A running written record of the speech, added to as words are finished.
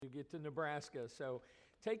get to Nebraska. So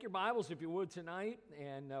take your Bibles, if you would, tonight,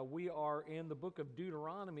 and we are in the book of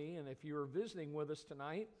Deuteronomy. And if you're visiting with us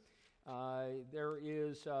tonight, there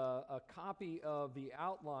is a copy of the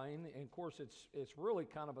outline, and of course it's really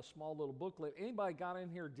kind of a small little booklet. Anybody got in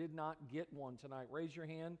here did not get one tonight? Raise your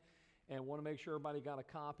hand, and want to make sure everybody got a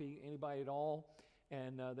copy. Anybody at all?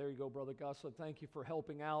 And there you go, Brother Guslet. Thank you for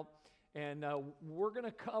helping out. And we're going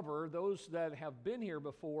to cover, those that have been here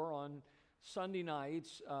before on Sunday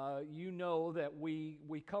nights, you know that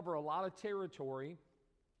we cover a lot of territory.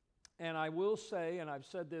 And I will say, and I've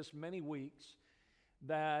said this many weeks,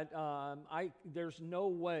 that there's no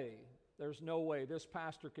way, this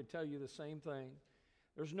pastor could tell you the same thing.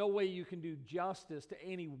 There's no way you can do justice to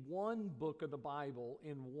any one book of the Bible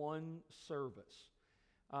in one service.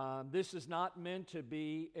 This is not meant to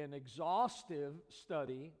be an exhaustive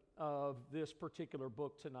study of this particular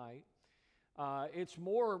book tonight. It's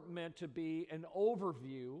more meant to be an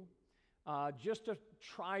overview, just to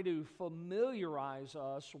try to familiarize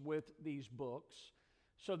us with these books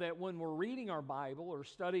so that when we're reading our Bible or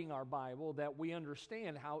studying our Bible, that we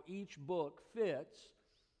understand how each book fits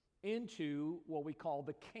into what we call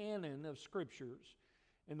the canon of Scriptures.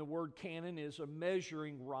 And the word canon is a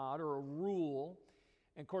measuring rod or a rule.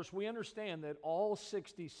 And of course, we understand that all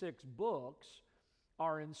 66 books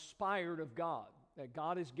are inspired of God, that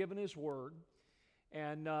God has given His Word.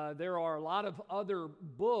 And there are a lot of other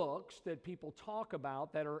books that people talk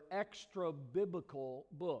about that are extra-biblical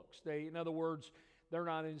books. In other words, they're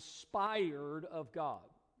not inspired of God.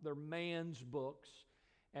 They're man's books.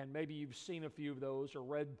 And maybe you've seen a few of those or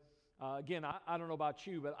read. Again, I don't know about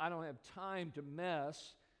you, but I don't have time to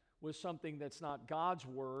mess with something that's not God's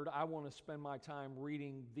Word. I want to spend my time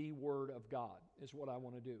reading the Word of God, is what I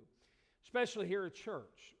want to do. Especially here at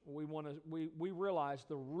church. We realize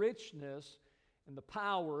the richness and the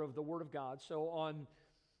power of the Word of God. So on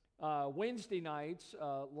Wednesday nights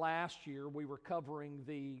last year, we were covering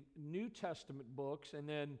the New Testament books, and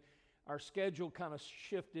then our schedule kind of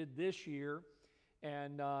shifted this year.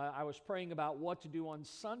 And I was praying about what to do on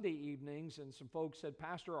Sunday evenings, and some folks said,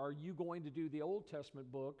 Pastor, are you going to do the Old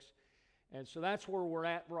Testament books? And so that's where we're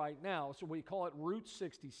at right now. So we call it Route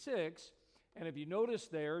 66, and if you notice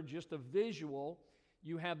there, just a visual,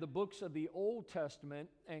 you have the books of the Old Testament,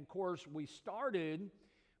 and of course we started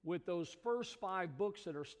with those first 5 books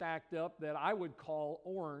that are stacked up that I would call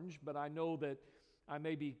orange, but I know that I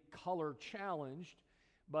may be color challenged.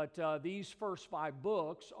 But these first 5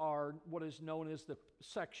 books are what is known as the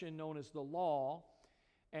section known as the law,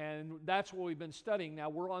 and that's what we've been studying. Now,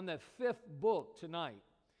 we're on the 5th book tonight,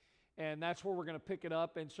 and that's where we're going to pick it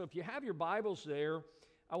up. And so if you have your Bibles there,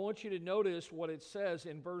 I want you to notice what it says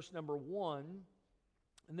in verse number 1,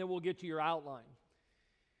 and then we'll get to your outline.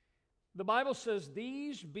 The Bible says,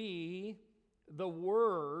 "These be the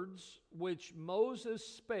words which Moses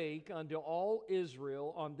spake unto all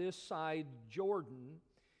Israel on this side Jordan,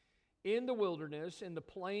 in the wilderness, in the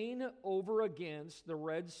plain over against the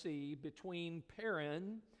Red Sea, between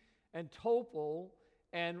Paran and Tophel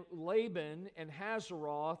and Laban and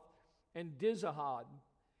Hazeroth and Dizahad.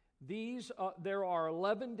 There are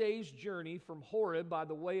 11 days' journey from Horeb by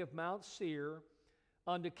the way of Mount Seir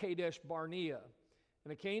unto Kadesh Barnea.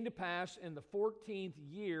 And it came to pass in the 14th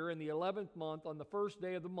year, in the 11th month, on the first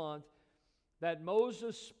day of the month, that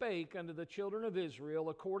Moses spake unto the children of Israel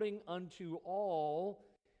according unto all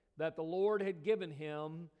that the Lord had given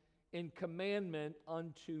him in commandment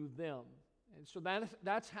unto them." And so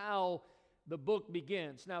that's how the book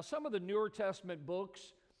begins. Now, some of the Newer Testament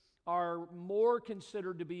books are more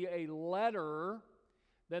considered to be a letter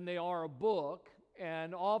than they are a book.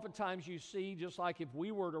 And oftentimes you see, just like if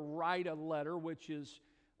we were to write a letter, which is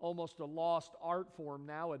almost a lost art form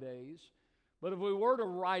nowadays, but if we were to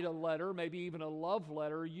write a letter, maybe even a love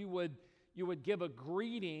letter, you would give a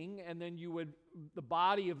greeting, and then the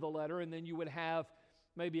body of the letter, and then you would have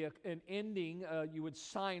maybe an ending. You would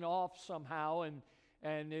sign off somehow,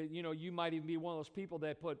 and you might even be one of those people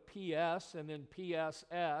that put P.S. and then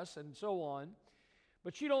P.S.S. and so on.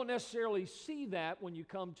 But you don't necessarily see that when you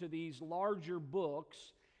come to these larger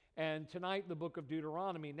books, and tonight the book of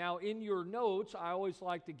Deuteronomy. Now, in your notes, I always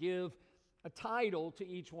like to give a title to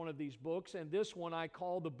each one of these books, and this one I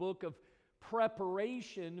call the book of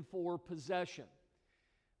preparation for possession.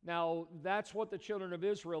 Now, that's what the children of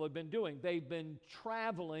Israel have been doing. They've been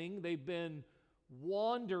traveling, they've been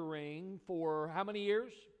wandering for how many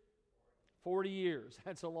years? 40 years.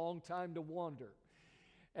 That's a long time to wander.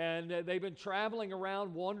 And they've been traveling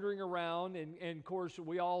around, wandering around, and of course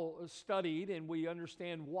we all studied and we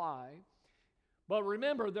understand why. But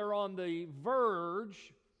remember, they're on the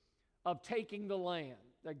verge of taking the land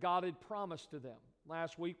that God had promised to them.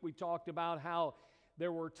 Last week we talked about how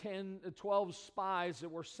there were 12 spies that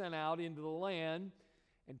were sent out into the land,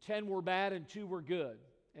 and 10 were bad and 2 were good.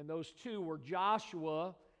 And those 2 were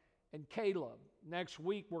Joshua and Caleb. Next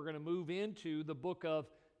week we're going to move into the book of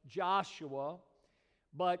Joshua.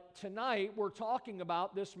 But tonight we're talking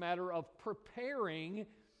about this matter of preparing.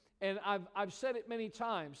 And I've said it many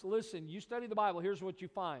times. Listen, you study the Bible, here's what you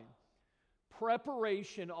find.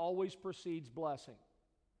 Preparation always precedes blessing.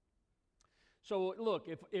 So look,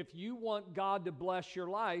 if you want God to bless your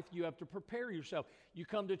life, you have to prepare yourself. You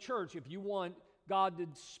come to church. If you want God to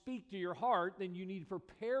speak to your heart, then you need to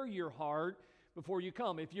prepare your heart before you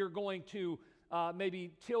come. If you're going to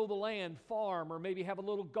maybe till the land, farm, or maybe have a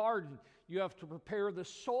little garden, you have to prepare the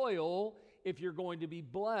soil if you're going to be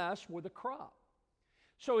blessed with a crop.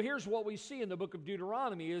 So here's what we see in the book of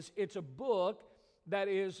Deuteronomy is it's a book that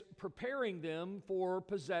is preparing them for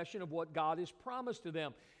possession of what God has promised to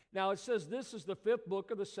them. Now it says this is the 5th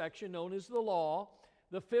book of the section known as the Law,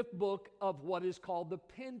 the 5th book of what is called the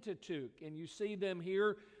Pentateuch. And you see them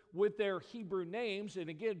here with their Hebrew names. And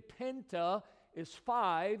again, Penta is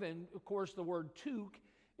 5, and of course the word Tuch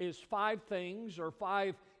is 5 things, or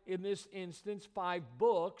 5, in this instance, 5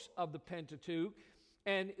 books of the Pentateuch.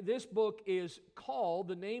 And this book is called,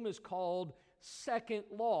 the name is called Second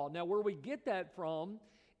Law. Now where we get that from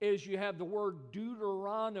is you have the word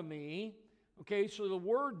Deuteronomy. Okay, so the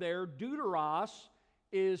word there, deuteros,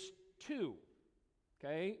 is 2.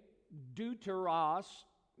 Okay, deuteros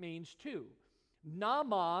means 2.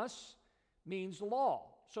 Nomos means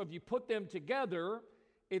law. So if you put them together,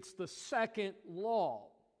 it's the second law.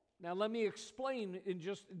 Now let me explain in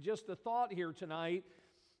just a thought here tonight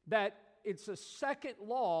that it's a second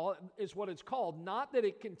law is what it's called, not that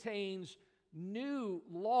it contains new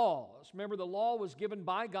laws. Remember, the law was given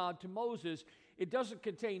by God to Moses. It doesn't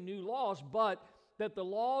contain new laws, but that the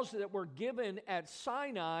laws that were given at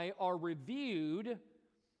Sinai are reviewed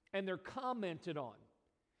and they're commented on.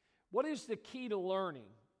 What is the key to learning?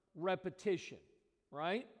 Repetition,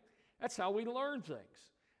 right? That's how we learn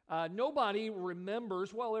things. Nobody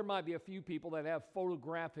remembers, well, there might be a few people that have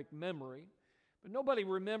photographic memory, but nobody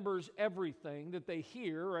remembers everything that they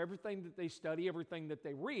hear, or everything that they study, everything that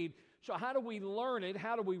they read. So how do we learn it?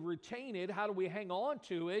 How do we retain it? How do we hang on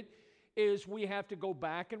to it? Is we have to go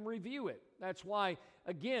back and review it. That's why,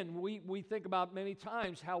 again, we think about many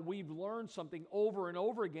times how we've learned something over and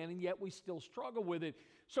over again, and yet we still struggle with it.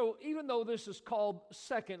 So even though this is called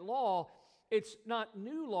second law, it's not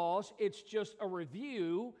new laws, it's just a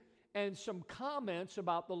review and some comments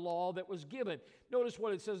about the law that was given. Notice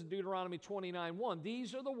what it says in Deuteronomy 29:1.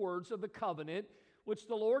 These are the words of the covenant which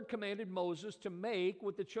the Lord commanded Moses to make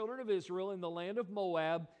with the children of Israel in the land of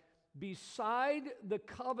Moab, beside the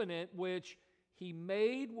covenant which he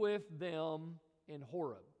made with them in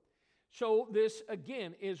Horeb. So this,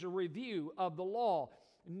 again, is a review of the law.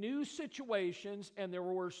 New situations, and there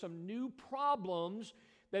were some new problems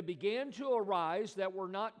that began to arise that were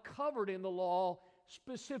not covered in the law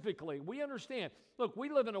specifically. We understand. Look, we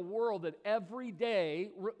live in a world that every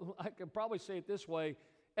day, I can probably say it this way,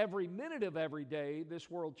 every minute of every day, this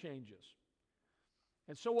world changes.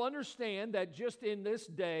 And so understand that just in this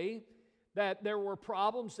day, that there were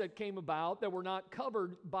problems that came about that were not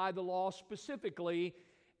covered by the law specifically,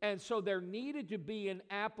 and so there needed to be an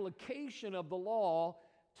application of the law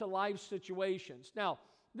to life situations. Now,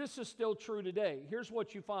 this is still true today. Here's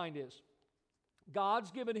what you find is,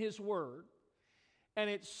 God's given His Word, and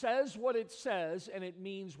it says what it says, and it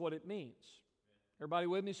means what it means. Everybody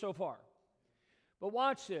with me so far? But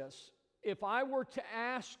watch this. If I were to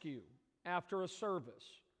ask you after a service,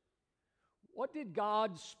 what did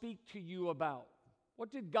God speak to you about?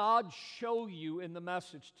 What did God show you in the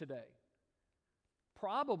message today?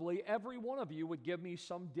 Probably every one of you would give me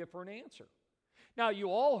some different answer. Now,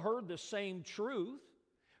 you all heard the same truth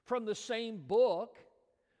from the same book,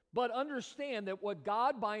 but understand that what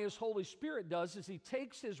God by His Holy Spirit does is He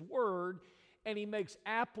takes His Word and He makes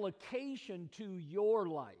application to your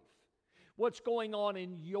life. What's going on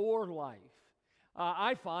in your life?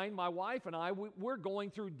 I find my wife and I, we're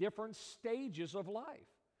going through different stages of life.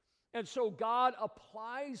 And so God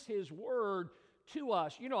applies His Word to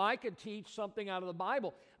us. You know, I could teach something out of the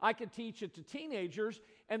Bible. I could teach it to teenagers,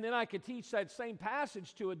 and then I could teach that same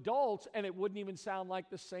passage to adults, and it wouldn't even sound like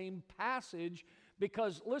the same passage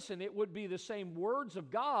because, listen, it would be the same words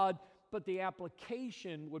of God, but the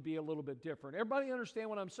application would be a little bit different. Everybody understand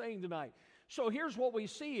what I'm saying tonight? So here's what we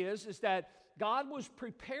see is that God was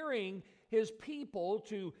preparing His people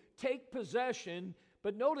to take possession,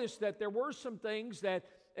 but notice that there were some things that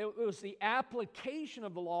it was the application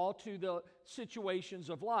of the law to the situations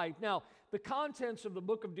of life. Now, the contents of the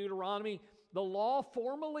book of Deuteronomy the law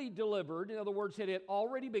formerly delivered, in other words, it had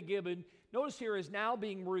already been given, notice here, is now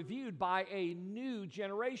being reviewed by a new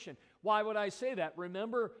generation. Why would I say that?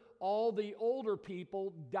 Remember, all the older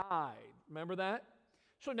people died. Remember that?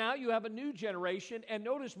 So now you have a new generation, and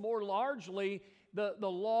notice more largely, the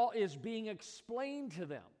law is being explained to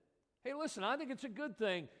them. Hey, listen, I think it's a good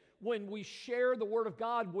thing when we share the Word of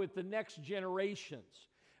God with the next generations.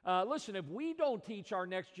 Listen, if we don't teach our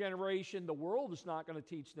next generation, the world is not going to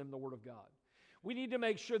teach them the Word of God. We need to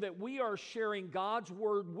make sure that we are sharing God's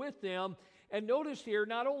Word with them. And notice here,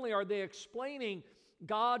 not only are they explaining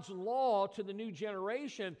God's law to the new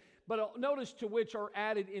generation, but notice to which are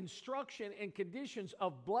added instruction and conditions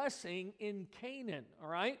of blessing in Canaan, all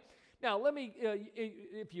right? Now, let me,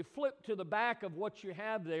 if you flip to the back of what you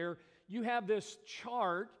have there, you have this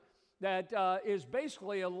chart that is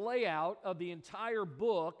basically a layout of the entire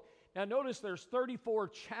book. Now, notice there's 34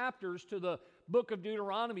 chapters to the book of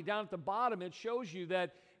Deuteronomy. Down at the bottom, it shows you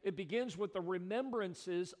that it begins with the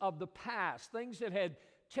remembrances of the past, things that had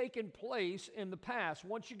taken place in the past.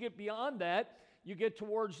 Once you get beyond that, you get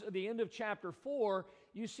towards the end of chapter 4,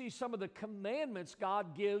 you see some of the commandments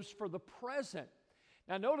God gives for the present.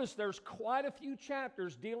 Now, notice there's quite a few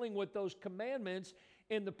chapters dealing with those commandments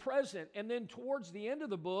in the present. And then towards the end of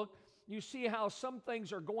the book, you see how some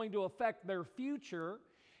things are going to affect their future.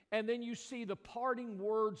 And then you see the parting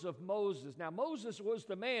words of Moses. Now, Moses was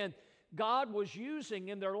the man God was using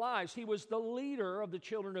in their lives. He was the leader of the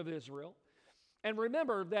children of Israel. And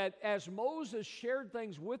remember that as Moses shared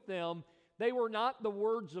things with them, they were not the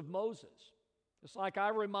words of Moses. It's like I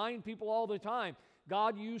remind people all the time,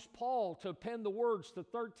 God used Paul to pen the words to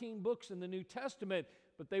 13 books in the New Testament,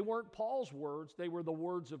 but they weren't Paul's words, they were the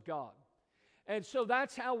words of God. And so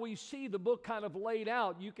that's how we see the book kind of laid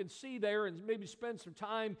out. You can see there and maybe spend some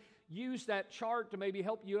time, use that chart to maybe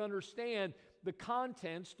help you understand the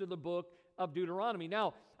contents to the book of Deuteronomy.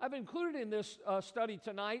 Now, I've included in this study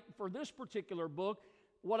tonight for this particular book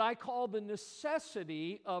what I call the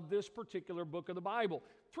necessity of this particular book of the Bible.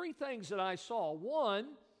 Three things that I saw. One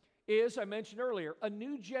is, I mentioned earlier, a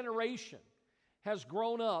new generation has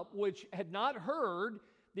grown up which had not heard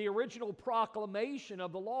the original proclamation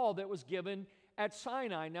of the law that was given at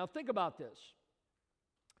Sinai. Now think about this.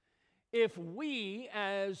 If we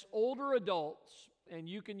as older adults, and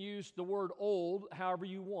you can use the word old however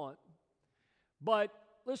you want, but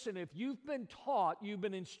listen, if you've been taught, you've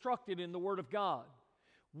been instructed in the Word of God,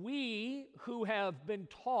 we who have been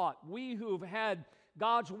taught, we who have had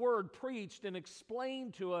God's Word preached and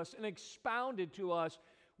explained to us and expounded to us,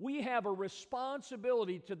 we have a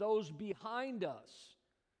responsibility to those behind us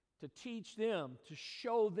to teach them, to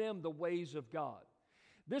show them the ways of God.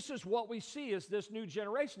 This is what we see as this new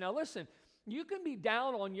generation. Now listen, you can be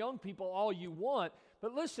down on young people all you want,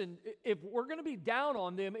 but listen, if we're going to be down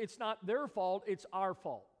on them, it's not their fault, it's our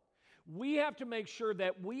fault. We have to make sure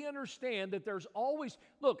that we understand that there's always,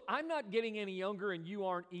 look, I'm not getting any younger and you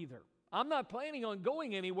aren't either. I'm not planning on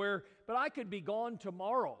going anywhere, but I could be gone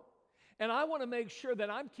tomorrow. And I want to make sure that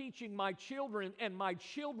I'm teaching my children and my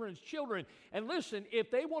children's children. And listen,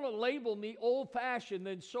 if they want to label me old-fashioned,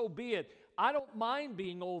 then so be it. I don't mind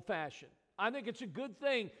being old-fashioned. I think it's a good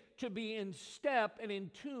thing to be in step and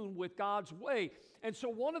in tune with God's way. And so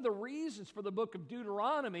one of the reasons for the book of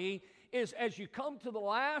Deuteronomy is as you come to the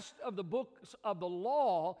last of the books of the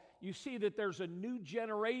law, you see that there's a new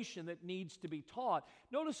generation that needs to be taught.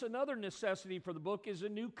 Notice another necessity for the book is a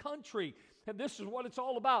new country. And this is what it's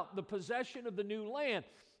all about, the possession of the new land.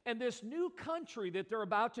 And this new country that they're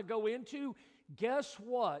about to go into, guess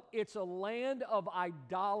what? It's a land of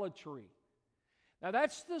idolatry. Now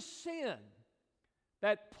that's the sin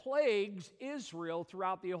that plagues Israel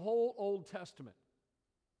throughout the whole Old Testament.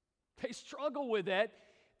 They struggle with that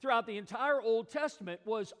throughout the entire Old Testament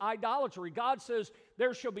was idolatry. God says,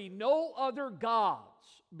 there shall be no other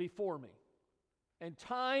gods before me. And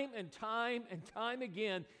time and time and time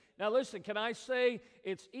again. Now listen, can I say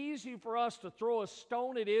it's easy for us to throw a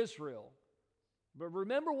stone at Israel, but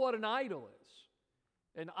remember what an idol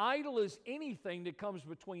is. An idol is anything that comes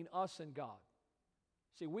between us and God.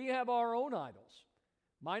 See, we have our own idols.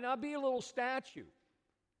 Might not be a little statue,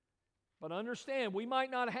 but understand, we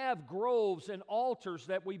might not have groves and altars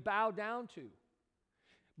that we bow down to.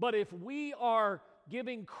 But if we are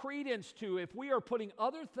giving credence to, if we are putting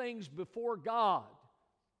other things before God,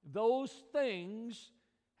 those things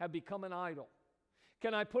have become an idol.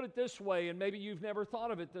 Can I put it this way, and maybe you've never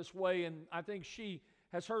thought of it this way, and I think she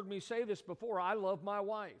has heard me say this before, I love my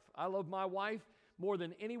wife. I love my wife more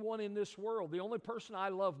than anyone in this world. The only person I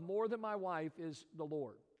love more than my wife is the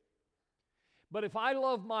Lord. But if I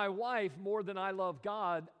love my wife more than I love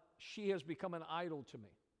God, she has become an idol to me.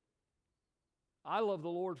 I love the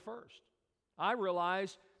Lord first. I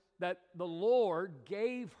realize that the Lord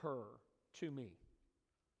gave her to me.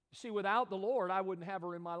 See, without the Lord, I wouldn't have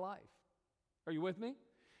her in my life. Are you with me?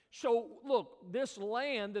 So, look, this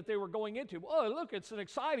land that they were going into, oh, look, it's an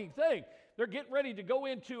exciting thing. They're getting ready to go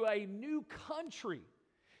into a new country.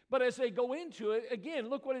 But as they go into it, again,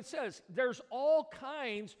 look what it says. There's all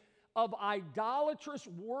kinds of idolatrous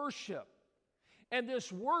worship. And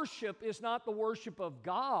this worship is not the worship of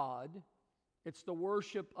God, it's the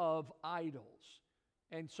worship of idols.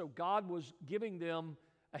 And so God was giving them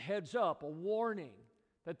a heads up, a warning,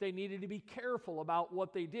 that they needed to be careful about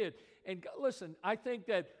what they did. And listen, I think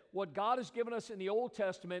that what God has given us in the Old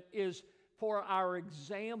Testament is for our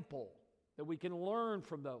example, that we can learn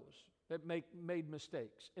from those that made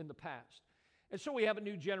mistakes in the past. And so we have a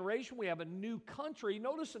new generation, we have a new country.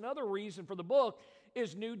 Notice another reason for the book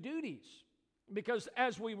is new duties. Because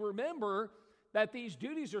as we remember that these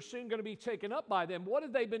duties are soon going to be taken up by them, what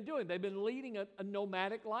have they been doing? They've been leading a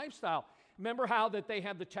nomadic lifestyle. Remember how that they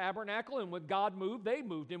had the tabernacle, and when God moved, they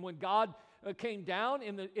moved. And when God came down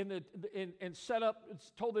and set up,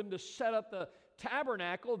 told them to set up the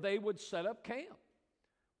tabernacle, they would set up camp.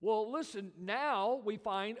 Well, listen, now we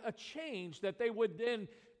find a change, that they would then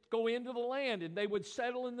go into the land and they would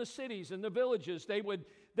settle in the cities and the villages. They would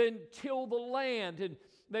then till the land and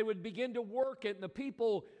they would begin to work it, and the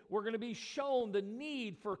people were going to be shown the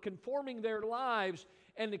need for conforming their lives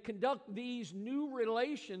and to conduct these new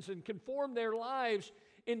relations and conform their lives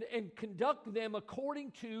and conduct them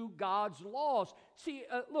according to God's laws. See,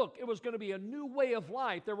 look, it was going to be a new way of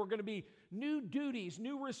life. There were going to be new duties,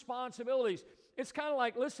 new responsibilities. It's kind of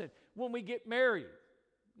like, listen, when we get married,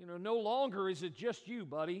 no longer is it just you,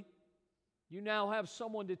 buddy. You now have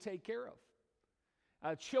someone to take care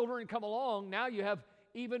of. Children come along, now you have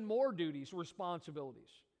even more duties, responsibilities.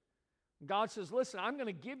 God says, listen, I'm going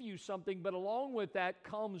to give you something, but along with that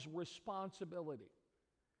comes responsibility.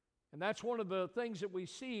 And that's one of the things that we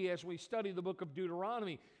see as we study the book of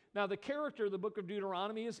Deuteronomy. Now, the character of the book of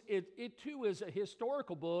Deuteronomy it too is a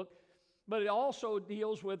historical book, but it also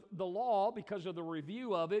deals with the law because of the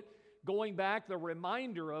review of it, going back, the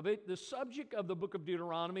reminder of it. The subject of the book of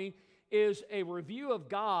Deuteronomy is a review of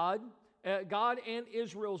God and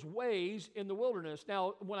Israel's ways in the wilderness.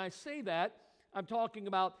 Now, when I say that, I'm talking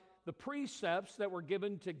about the precepts that were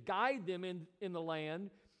given to guide them in the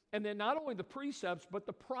land, and then not only the precepts, but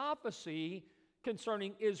the prophecy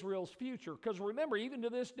concerning Israel's future. Because remember, even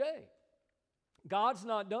to this day, God's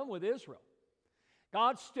not done with Israel.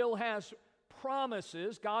 God still has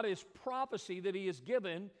promises. God has prophecy that He has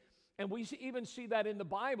given, and we even see that in the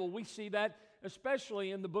Bible. We see that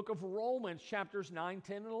especially in the book of Romans, chapters 9,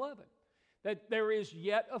 10, and 11. That there is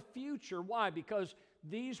yet a future. Why? Because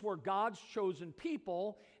these were God's chosen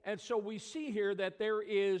people, and so we see here that there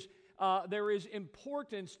is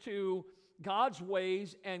importance to God's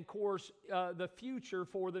ways and, of course, the future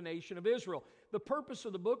for the nation of Israel. The purpose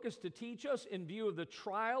of the book is to teach us, in view of the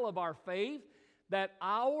trial of our faith, that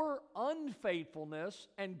our unfaithfulness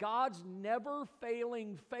and God's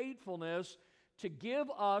never-failing faithfulness to give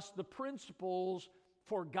us the principles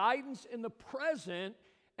for guidance in the present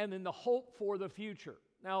and in the hope for the future.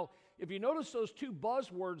 Now, if you notice those two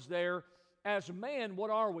buzzwords there, as man, what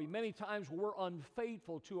are we? Many times we're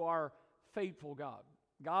unfaithful to our faithful God.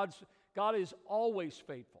 God is always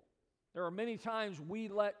faithful. There are many times we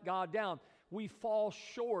let God down. We fall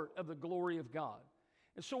short of the glory of God.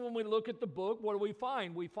 And so when we look at the book, what do we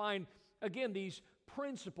find? We find, again, these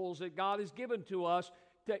principles that God has given to us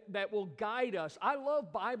that will guide us. I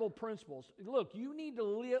love Bible principles. Look, you need to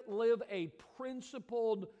live a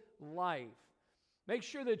principled life. Make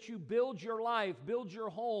sure that you build your life, build your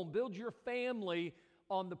home, build your family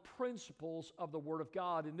on the principles of the Word of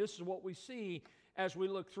God. And this is what we see as we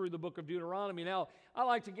look through the book of Deuteronomy. Now, I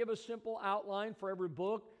like to give a simple outline for every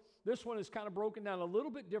book. This one is kind of broken down a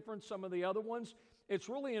little bit different than some of the other ones. It's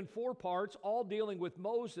really in 4 parts, all dealing with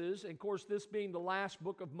Moses. And of course, this being the last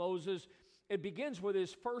book of Moses, it begins with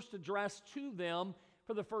his first address to them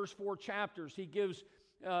for the first 4 chapters. He gives,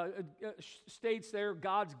 states there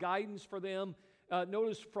God's guidance for them.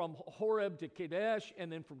 Notice from Horeb to Kadesh,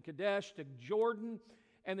 and then from Kadesh to Jordan.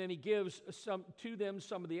 And then he gives to them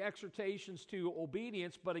some of the exhortations to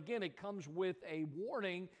obedience. But again, it comes with a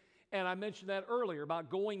warning. And I mentioned that earlier about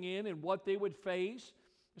going in and what they would face,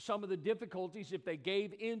 some of the difficulties if they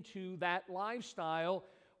gave into that lifestyle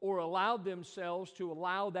or allowed themselves to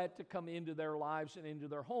allow that to come into their lives and into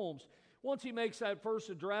their homes. Once he makes that first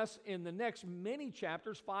address, in the next many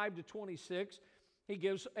chapters, 5 to 26, he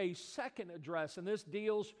gives a second address, and this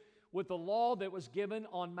deals with the law that was given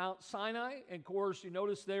on Mount Sinai. And of course, you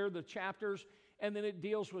notice there the chapters and then it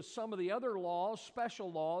deals with some of the other laws,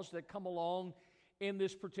 special laws that come along in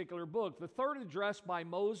this particular book. The third address by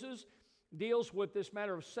Moses deals with this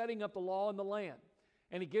matter of setting up the law in the land.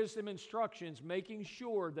 And he gives them instructions, making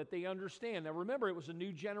sure that they understand. Now remember, it was a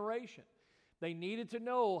new generation. They needed to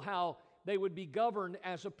know how they would be governed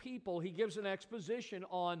as a people. He gives an exposition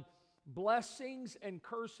on blessings and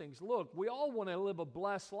cursings. Look, we all want to live a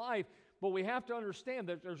blessed life, but we have to understand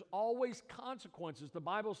that there's always consequences. The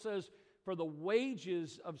Bible says, for the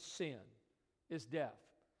wages of sin is death,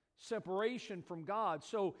 separation from God.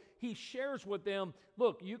 So he shares with them,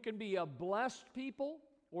 look, you can be a blessed people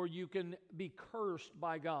or you can be cursed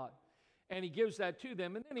by God. And he gives that to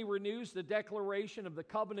them. And then he renews the declaration of the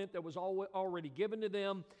covenant that was already given to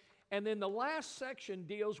them. And then the last section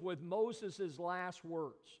deals with Moses' last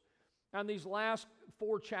words. And these last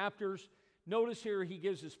 4 chapters, notice here he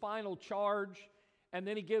gives his final charge, and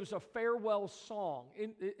then he gives a farewell song.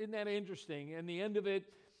 Isn't that interesting? And the end of it,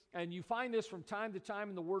 and you find this from time to time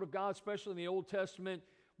in the Word of God, especially in the Old Testament,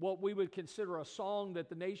 what we would consider a song that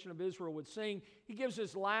the nation of Israel would sing. He gives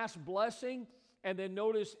his last blessing, and then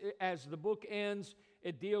notice as the book ends,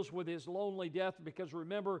 it deals with his lonely death, because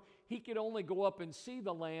remember, he could only go up and see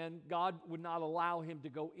the land. God would not allow him to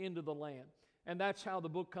go into the land. And that's how the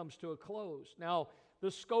book comes to a close. Now,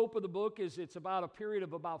 the scope of the book is it's about a period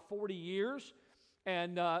of about 40 years.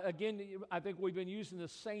 And again, I think we've been using the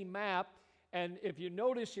same map. And if you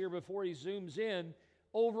notice here before he zooms in,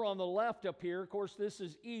 over on the left up here, of course, this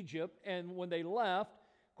is Egypt. And when they left,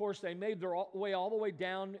 of course, they made their way all the way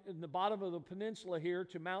down in the bottom of the peninsula here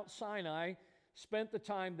to Mount Sinai, spent the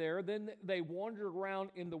time there. Then they wandered around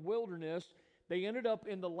in the wilderness. They ended up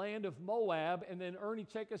in the land of Moab. And then, Ernie,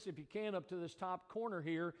 take us, if you can, up to this top corner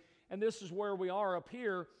here. And this is where we are up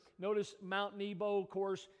here. Notice Mount Nebo, of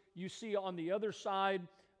course, you see on the other side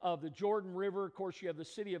of the Jordan River. Of course, you have the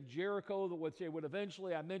city of Jericho, which they would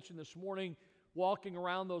eventually, I mentioned this morning, walking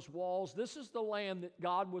around those walls. This is the land that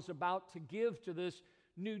God was about to give to this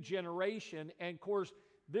new generation. And, of course,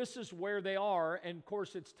 this is where they are. And, of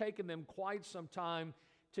course, it's taken them quite some time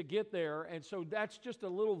to get there. And so that's just a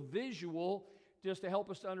little visual just to help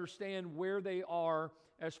us to understand where they are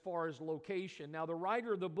as far as location. Now, the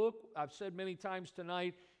writer of the book, I've said many times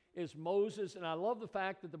tonight, is Moses. And I love the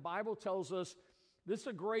fact that the Bible tells us, this is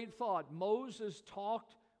a great thought, Moses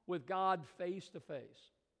talked with God face to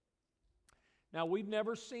face. Now, we've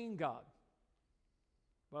never seen God,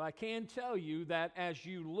 but I can tell you that as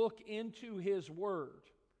you look into His Word,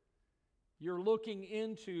 you're looking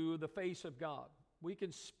into the face of God. We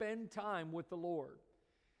can spend time with the Lord,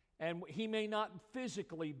 and He may not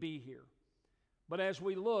physically be here, but as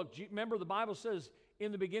we look, remember the Bible says,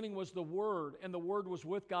 in the beginning was the Word, and the Word was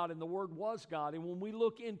with God, and the Word was God. And when we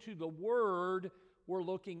look into the Word, we're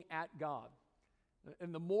looking at God.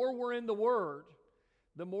 And the more we're in the Word,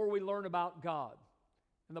 the more we learn about God.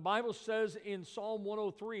 And the Bible says in Psalm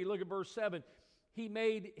 103, look at verse 7, He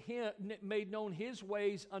made known His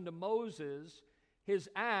ways unto Moses, His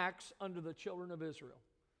acts unto the children of Israel.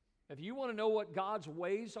 If you want to know what God's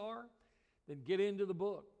ways are, then get into the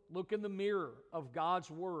book. Look in the mirror of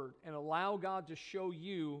God's Word and allow God to show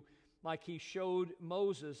you like He showed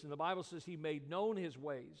Moses. And the Bible says He made known His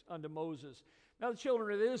ways unto Moses. Now the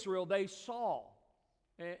children of Israel, they saw.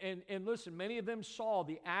 And listen, many of them saw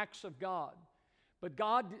the acts of God. But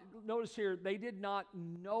God, notice here, they did not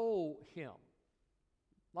know Him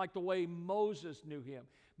like the way Moses knew Him.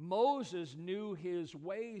 Moses knew His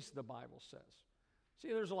ways, the Bible says. See,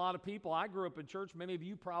 there's a lot of people. I grew up in church. Many of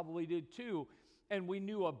you probably did too. And we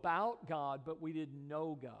knew about God, but we didn't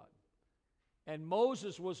know God. And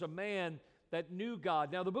Moses was a man that knew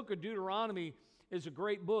God. Now, the book of Deuteronomy is a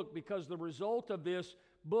great book because the result of this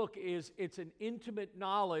book is it's an intimate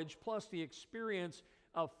knowledge plus the experience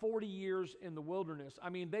of 40 years in the wilderness. I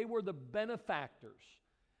mean, they were the benefactors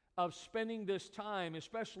of spending this time,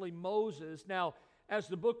 especially Moses. Now, as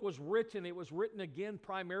the book was written, it was written again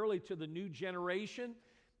primarily to the new generation.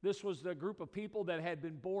 This was the group of people that had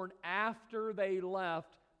been born after they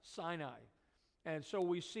left Sinai. And so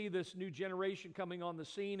we see this new generation coming on the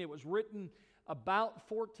scene. It was written about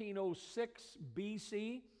 1406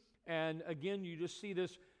 BC. And again, you just see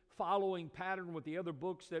this following pattern with the other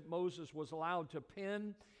books that Moses was allowed to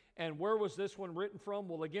pen. And where was this one written from?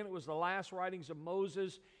 Well, again, it was the last writings of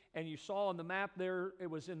Moses. And you saw on the map there, it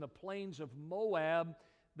was in the plains of Moab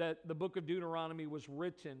that the book of Deuteronomy was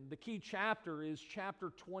written. The key chapter is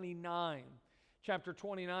chapter 29. Chapter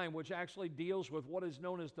 29, which actually deals with what is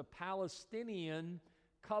known as the Palestinian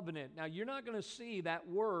covenant. Now, you're not going to see that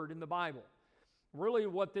word in the Bible. Really,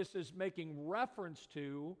 what this is making reference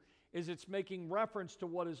to is it's making reference to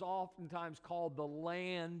what is oftentimes called the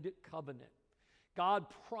land covenant. God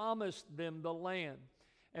promised them the land.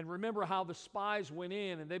 And remember how the spies went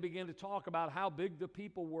in and they began to talk about how big the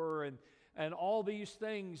people were and all these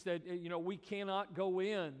things that, we cannot go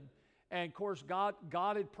in. And of course, God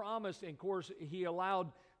had promised, and of course, He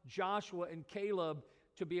allowed Joshua and Caleb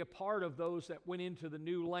to be a part of those that went into the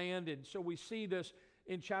new land. And so we see this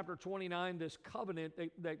in chapter 29, this covenant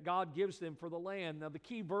that God gives them for the land. Now, the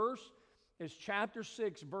key verse is chapter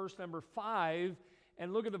 6, verse number 5.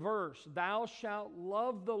 And look at the verse. Thou shalt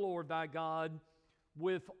love the Lord thy God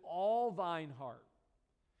with all thine heart,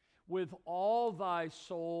 with all thy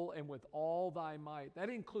soul, and with all thy might. That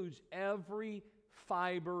includes every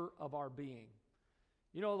fiber of our being.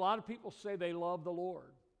 A lot of people say they love the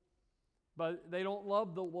Lord, but they don't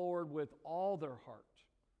love the Lord with all their heart,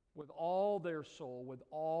 with all their soul, with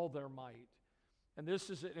all their might. And this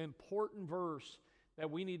is an important verse that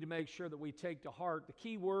we need to make sure that we take to heart. The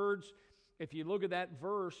key words, if you look at that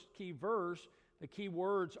key verse, the key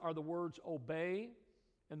words are the words obey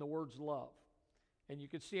and the words love. And you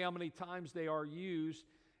can see how many times they are used.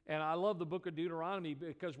 And I love the book of Deuteronomy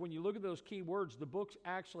because when you look at those key words, the book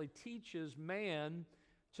actually teaches man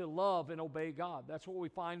to love and obey God. That's what we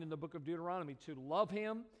find in the book of Deuteronomy, to love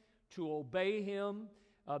Him, to obey Him.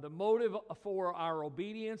 The motive for our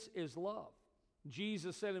obedience is love.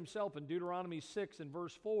 Jesus said Himself in Deuteronomy 6 and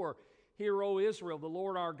verse 4, Hear, O Israel, the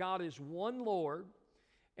Lord our God is one Lord.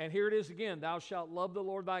 And here it is again, Thou shalt love the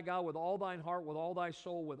Lord thy God with all thine heart, with all thy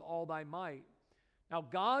soul, with all thy might. Now,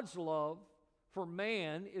 God's love for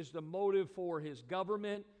man is the motive for His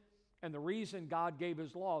government and the reason God gave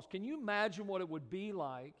His laws. Can you imagine what it would be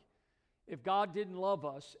like if God didn't love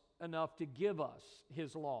us enough to give us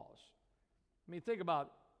His laws? I mean, think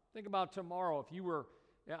about tomorrow. If you were,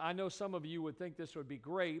 I know some of you would think this would be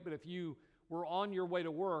great, but if you were on your way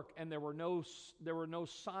to work and there were no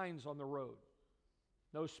signs on the road,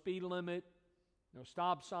 no speed limit, no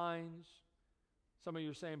stop signs. Some of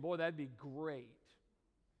you are saying, boy, that'd be great.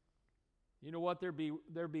 You know what? There'd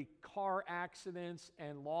be car accidents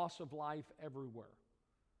and loss of life everywhere.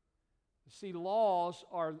 See, laws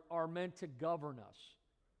are meant to govern us.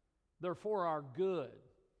 They're for our good.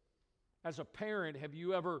 As a parent, have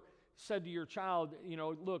you ever said to your child,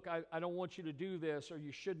 look, I don't want you to do this, or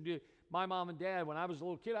you shouldn't do it? My mom and dad, when I was a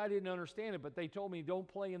little kid, I didn't understand it, but they told me, don't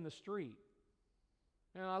play in the street.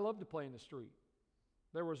 And I loved to play in the street.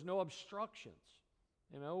 There was no obstructions.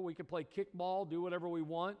 We could play kickball, do whatever we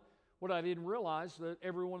want. What I didn't realize that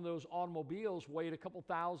every one of those automobiles weighed a couple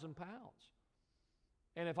thousand pounds.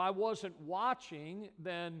 And if I wasn't watching,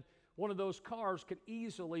 then one of those cars could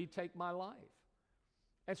easily take my life.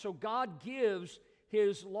 And so God gives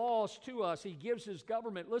His laws to us. He gives His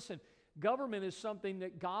government. Listen, government is something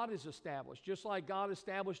that God has established, just like God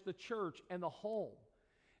established the church and the home.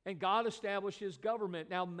 And God established His government.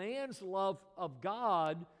 Now, man's love of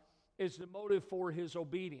God is the motive for his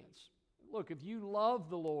obedience. Look, if you love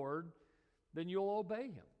the Lord, then you'll obey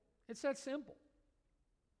Him. It's that simple.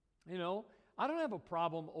 I don't have a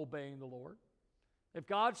problem obeying the Lord. If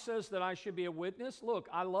God says that I should be a witness, look,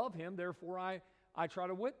 I love Him, therefore I try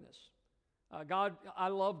to witness. I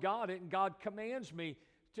love God, and God commands me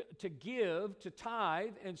to give, to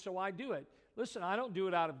tithe, and so I do it. Listen, I don't do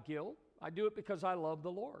it out of guilt. I do it because I love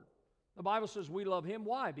the Lord. The Bible says we love Him.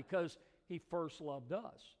 Why? Because He first loved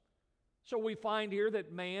us. So we find here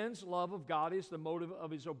that man's love of God is the motive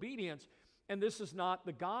of his obedience. And this is not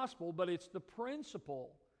the gospel, but it's the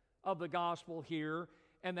principle of the gospel here.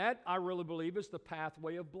 And that, I really believe, is the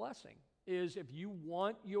pathway of blessing. Is if you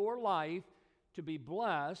want your life to be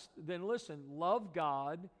blessed, then listen, love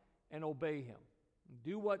God and obey Him.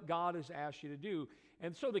 Do what God has asked you to do.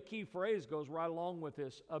 And so the key phrase goes right along with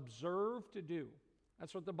this, observe to do.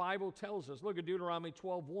 That's what the Bible tells us. Look at Deuteronomy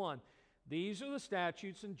 12:1. These are the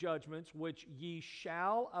statutes and judgments which ye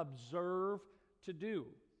shall observe to do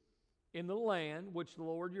in the land which the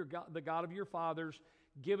Lord your God, the God of your fathers,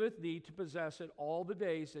 giveth thee to possess it all the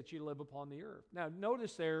days that ye live upon the earth. Now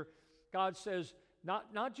notice there, God says,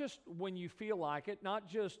 not just when you feel like it, not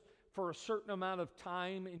just for a certain amount of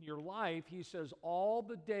time in your life. He says, all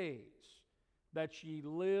the days that ye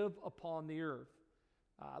live upon the earth.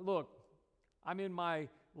 Look, I'm in my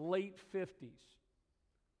late 50s.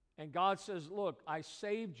 And God says, look, I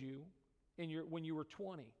saved you when you were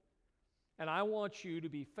 20. And I want you to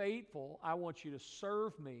be faithful. I want you to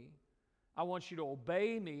serve me. I want you to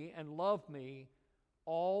obey me and love me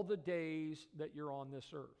all the days that you're on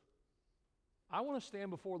this earth. I want to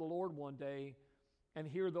stand before the Lord one day and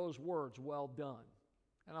hear those words, well done.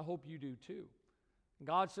 And I hope you do too. And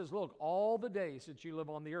God says, look, all the days that you live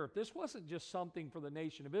on the earth. This wasn't just something for the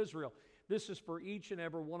nation of Israel. This is for each and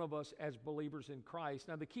every one of us as believers in Christ.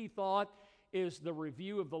 Now, the key thought is the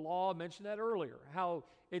review of the law. I mentioned that earlier, how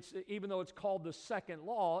it's, even though it's called the second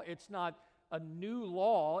law, it's not a new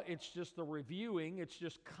law, it's just the reviewing, it's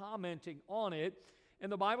just commenting on it.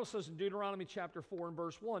 And the Bible says in Deuteronomy chapter 4 and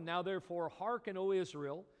verse 1, "Now therefore hearken, O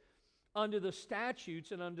Israel, unto the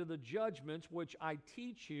statutes and unto the judgments which I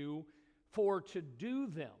teach you, for to do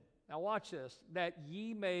them." Now watch this, "that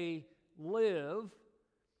ye may live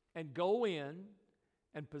and go in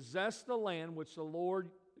and possess the land which the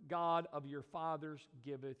Lord God of your fathers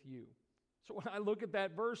giveth you." So when I look at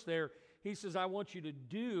that verse there, he says, I want you to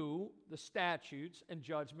do the statutes and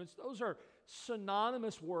judgments. Those are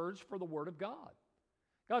synonymous words for the Word of God.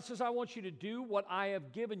 God says, I want you to do what I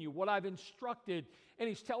have given you, what I've instructed. And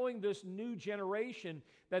he's telling this new generation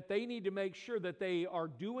that they need to make sure that they are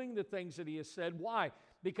doing the things that he has said. Why?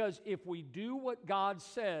 Because if we do what God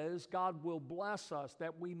says, God will bless us,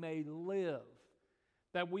 that we may live,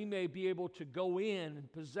 that we may be able to go in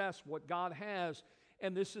and possess what God has.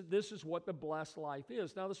 And this is what the blessed life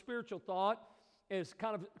is. Now, the spiritual thought is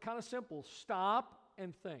kind of simple. Stop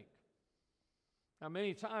and think. Now,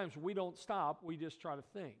 many times we don't stop, we just try to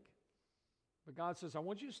think. But God says, I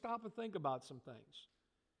want you to stop and think about some things.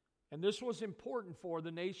 And this was important for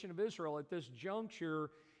the nation of Israel at this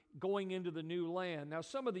juncture going into the new land. Now,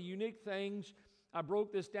 some of the unique things, I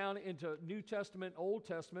broke this down into New Testament, Old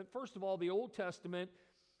Testament. First of all, the Old Testament,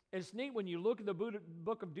 it's neat when you look at the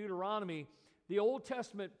book of Deuteronomy, the Old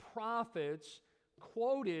Testament prophets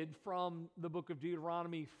quoted from the book of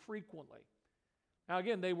Deuteronomy frequently. Now,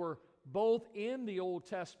 again, they were both in the Old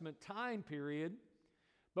Testament time period,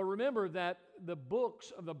 but remember that the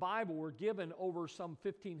books of the Bible were given over some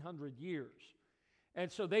 1,500 years.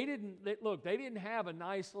 And so they didn't have a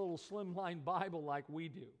nice little slimline Bible like we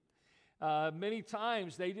do. Many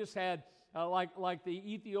times they just had, like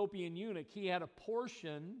the Ethiopian eunuch, he had a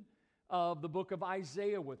portion of the book of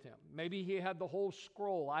Isaiah with him. Maybe he had the whole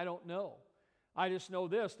scroll, I don't know. I just know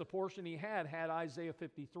this, the portion he had Isaiah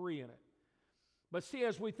 53 in it. But see,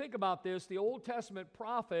 as we think about this, the Old Testament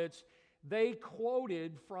prophets, they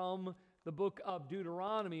quoted from the book of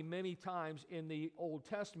Deuteronomy many times in the Old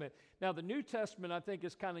Testament. Now, the New Testament, I think,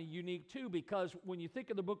 is kind of unique too, because when you think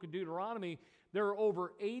of the book of Deuteronomy, there are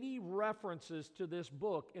over 80 references to this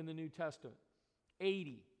book in the New Testament.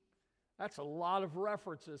 80. That's a lot of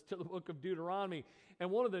references to the book of Deuteronomy.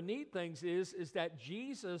 And one of the neat things is that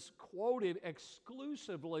Jesus quoted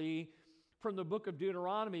exclusively from the book of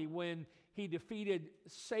Deuteronomy when he defeated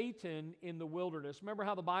Satan in the wilderness. Remember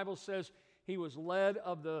how the Bible says he was led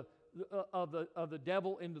of the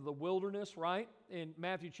devil into the wilderness, right? In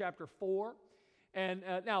Matthew chapter 4. And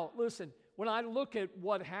now, listen, when I look at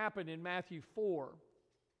what happened in Matthew 4,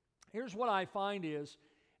 here's what I find is,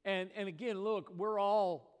 and again, look,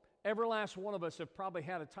 every last one of us have probably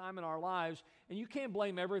had a time in our lives, and you can't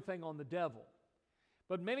blame everything on the devil.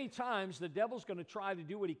 But many times, the devil's going to try to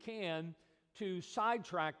do what he can to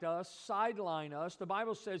sidetrack us, sideline us. The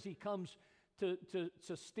Bible says he comes to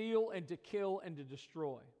steal and to kill and to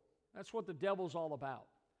destroy. That's what the devil's all about.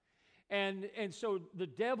 And so the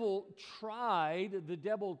devil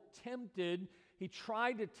tempted, he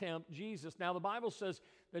tried to tempt Jesus. Now the Bible says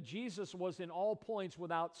that Jesus was in all points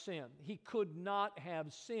without sin. He could not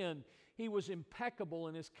have sinned. He was impeccable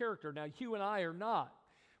in his character. Now you and I are not.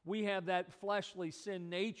 We have that fleshly sin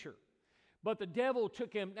nature. But the devil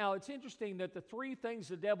took him. Now it's interesting that the three things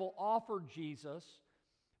the devil offered Jesus,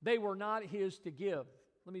 they were not his to give.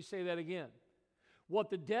 Let me say that again. What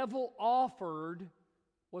the devil offered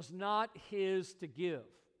was not his to give.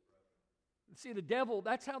 See, the devil,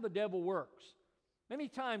 that's how the devil works. Many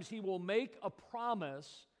times he will make a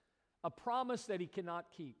promise that he cannot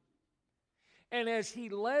keep. And as he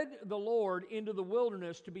led the Lord into the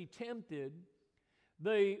wilderness to be tempted,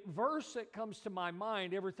 the verse that comes to my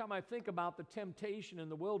mind every time I think about the temptation in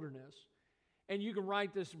the wilderness, and you can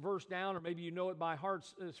write this verse down, or maybe you know it by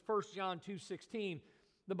heart, is 1 John 2:16.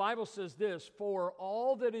 The Bible says this, "For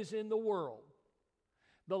all that is in the world,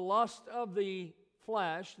 the lust of the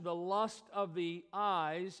flesh, the lust of the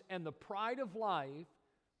eyes, and the pride of life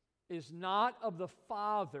is not of the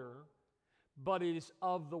Father, but it is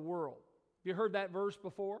of the world." Have you heard that verse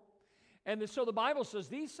before? And so the Bible says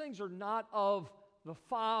these things are not of the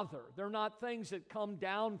Father. They're not things that come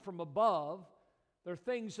down from above. They're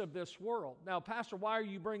things of this world. Now, Pastor, why are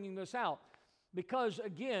you bringing this out? Because,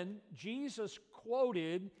 again, Jesus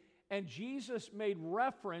quoted and Jesus made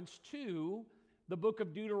reference to the book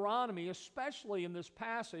of Deuteronomy, especially in this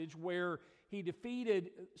passage where he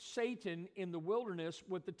defeated Satan in the wilderness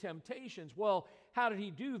with the temptations. Well, how did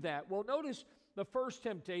he do that? Well, notice the first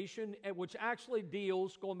temptation, which actually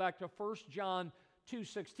deals, going back to 1 John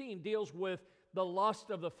 2:16, deals with the lust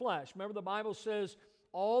of the flesh. Remember, the Bible says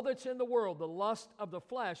all that's in the world, the lust of the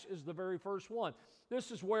flesh, is the very first one.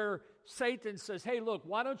 This is where Satan says, hey, look,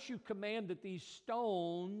 why don't you command that these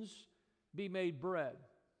stones be made bread?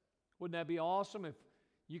 Wouldn't that be awesome if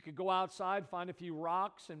you could go outside, find a few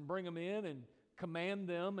rocks, and bring them in and command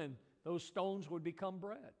them, and those stones would become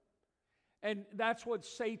bread? And that's what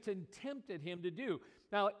Satan tempted him to do.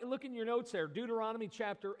 Now, look in your notes there, Deuteronomy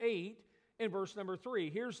chapter 8 and verse number 3.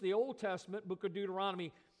 Here's the Old Testament book of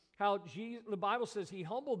Deuteronomy, how the Bible says, He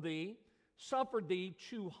humbled thee, suffered thee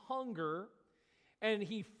to hunger, and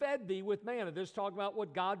He fed thee with manna. This is talking about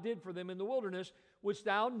what God did for them in the wilderness, which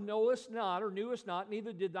thou knowest not, or knewest not,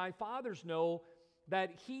 neither did thy fathers know,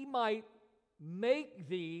 that He might make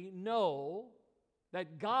thee know,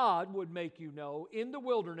 that God would make you know in the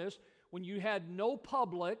wilderness, when you had no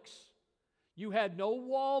Publix, you had no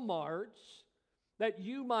Walmarts, that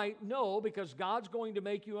you might know, because God's going to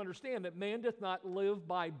make you understand that man doth not live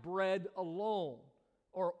by bread alone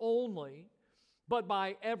or only, but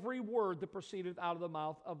by every word that proceedeth out of the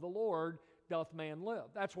mouth of the Lord doth man live.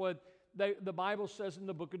 That's what the Bible says in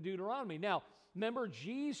the book of Deuteronomy. Now, remember,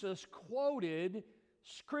 Jesus quoted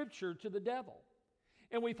Scripture to the devil.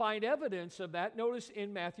 And we find evidence of that. Notice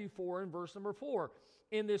in Matthew 4 and verse number 4.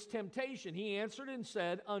 In this temptation, He answered and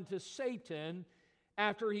said unto Satan,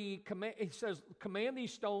 after he says, command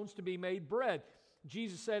these stones to be made bread.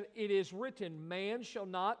 Jesus said, it is written, man shall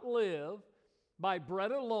not live by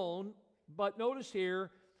bread alone, but notice here,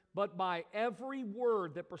 but by every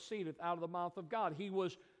word that proceedeth out of the mouth of God. He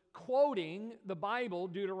was quoting the Bible,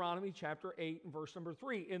 Deuteronomy chapter 8 and verse number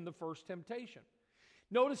 3, in the first temptation.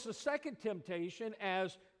 Notice the second temptation,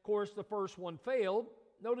 as, of course, the first one failed.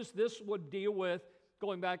 Notice this would deal with,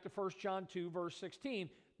 going back to 1 John 2, verse 16,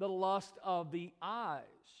 the lust of the eyes.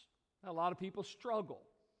 Now, a lot of people struggle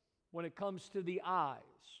when it comes to the eyes.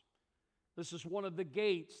 This is one of the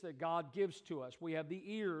gates that God gives to us. We have the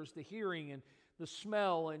ears, the hearing, and the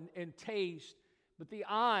smell and taste. But the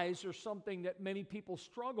eyes are something that many people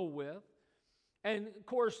struggle with. And, of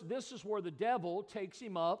course, this is where the devil takes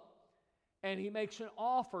him up and he makes an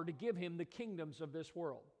offer to give him the kingdoms of this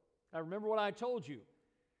world. Now, remember what I told you.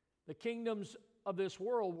 The kingdoms of this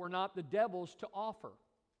world were not the devil's to offer.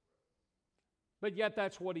 But yet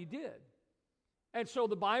that's what he did. And so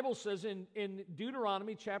the Bible says in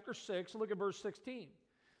Deuteronomy chapter 6, look at verse 16.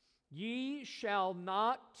 Ye shall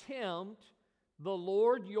not tempt the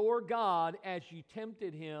Lord your God as ye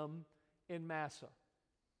tempted Him in Massah.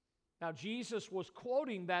 Now Jesus was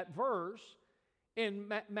quoting that verse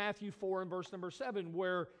in Matthew 4 and verse number 7,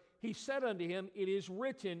 where He said unto him, it is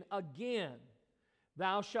written again,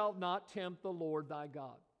 thou shalt not tempt the Lord thy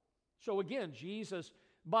God. So again, Jesus,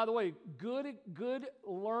 by the way, good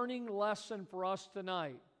learning lesson for us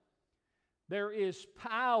tonight. There is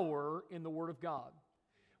power in the Word of God.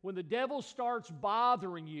 When the devil starts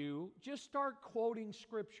bothering you, just start quoting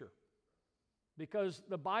Scripture. Because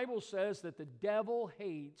the Bible says that the devil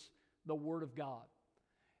hates the Word of God.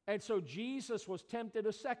 And so Jesus was tempted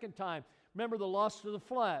a second time. Remember the lust of the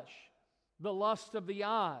flesh, the lust of the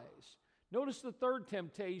eyes. Notice the third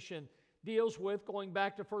temptation deals with, going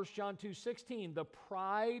back to 1 John 2:16, the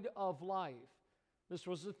pride of life. This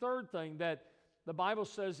was the third thing that the Bible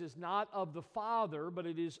says is not of the Father, but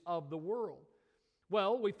it is of the world.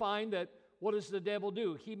 Well, we find that what does the devil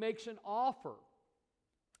do? He makes an offer.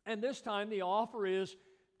 And this time the offer is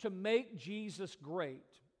to make Jesus great,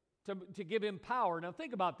 to give Him power. Now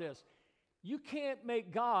think about this. You can't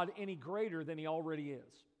make God any greater than He already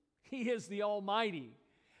is. He is the Almighty.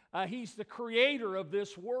 He's the creator of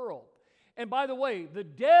this world. And by the way, the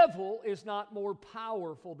devil is not more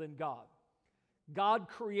powerful than God. God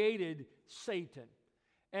created Satan.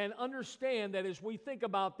 And understand that as we think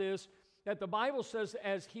about this, that the Bible says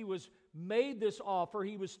as he was made this offer,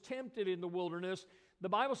 he was tempted in the wilderness. The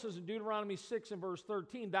Bible says in Deuteronomy 6 and verse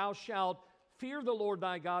 13, thou shalt fear the Lord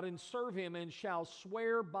thy God and serve Him and shall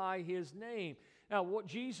swear by His name. Now, what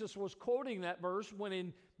Jesus was quoting that verse when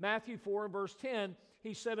in Matthew 4 and verse 10,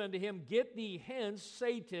 He said unto him, get thee hence,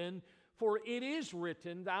 Satan, for it is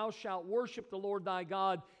written, thou shalt worship the Lord thy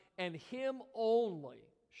God, and Him only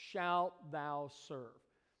shalt thou serve.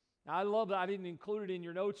 Now, I love that. I didn't include it in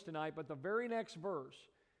your notes tonight, but the very next verse,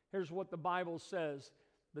 here's what the Bible says.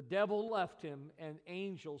 The devil left him, and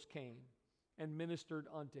angels came and ministered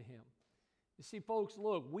unto him. You see, folks,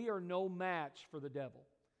 look, we are no match for the devil.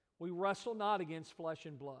 We wrestle not against flesh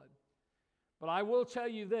and blood. But I will tell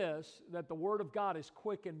you this, that the Word of God is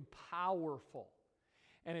quick and powerful,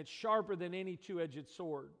 and it's sharper than any two-edged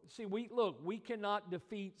sword. See, we cannot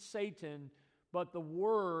defeat Satan, but the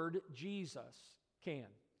Word, Jesus, can.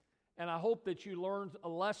 And I hope that you learned a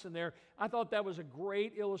lesson there. I thought that was a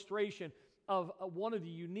great illustration of one of the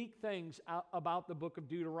unique things about the book of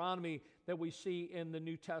Deuteronomy that we see in the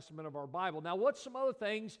New Testament of our Bible. Now, what's some other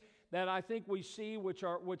things that I think we see which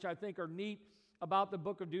I think are neat about the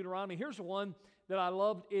book of Deuteronomy? Here's one that I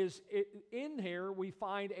loved is in here we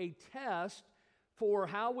find a test for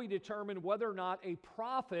how we determine whether or not a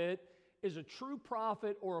prophet is a true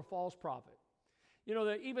prophet or a false prophet. You know,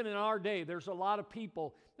 that even in our day, there's a lot of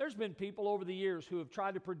people, there's been people over the years who have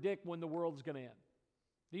tried to predict when the world's going to end.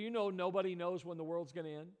 Do you know nobody knows when the world's going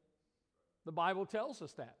to end? The Bible tells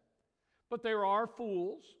us that. But there are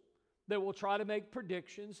fools that will try to make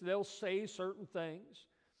predictions. They'll say certain things.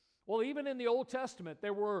 Well, even in the Old Testament,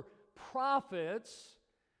 there were prophets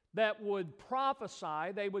that would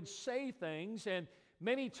prophesy. They would say things, and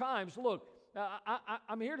many times, look,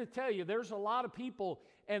 I'm here to tell you, there's a lot of people,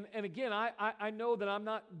 and again, I know that I'm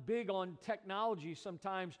not big on technology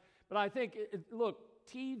sometimes, but I think, look,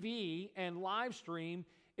 TV and live stream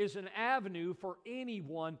is an avenue for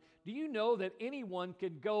anyone. Do you know that anyone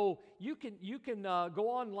can go, you can go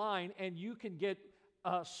online and you can get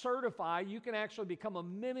certified. You can actually become a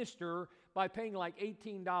minister by paying like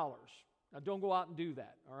 $18. Now, don't go out and do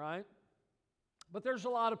that, all right? But there's a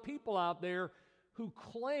lot of people out there who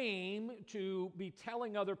claim to be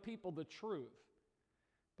telling other people the truth,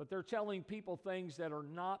 but they're telling people things that are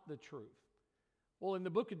not the truth. Well, in the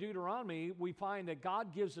book of Deuteronomy, we find that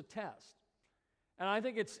God gives a test. And I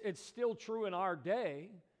think it's still true in our day,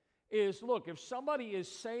 is, look, if somebody is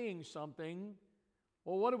saying something,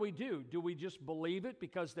 well, what do? Do we just believe it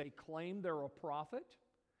because they claim they're a prophet?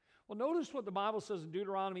 Well, notice what the Bible says in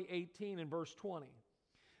Deuteronomy 18 and verse 20.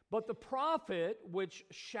 But the prophet which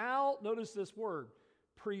shall, notice this word,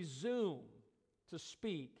 presume to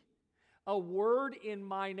speak a word in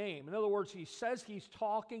my name. In other words, he says he's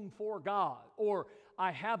talking for God, or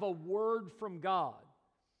I have a word from God.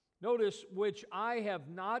 Notice, which I have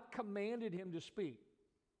not commanded him to speak.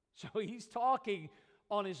 So he's talking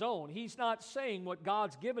on his own. He's not saying what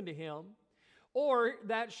God's given to him. Or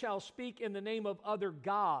that shall speak in the name of other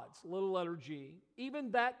gods, little letter G.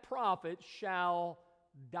 Even that prophet shall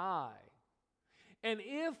die. And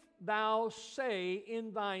if thou say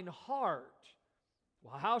in thine heart,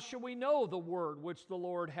 well, how shall we know the word which the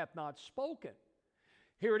Lord hath not spoken?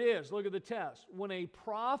 Here it is. Look at the test. When a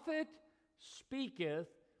prophet speaketh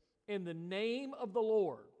in the name of the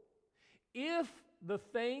Lord, if the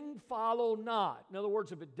thing follow not, in other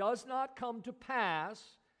words, if it does not come to pass,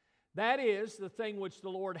 that is the thing which the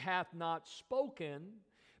Lord hath not spoken,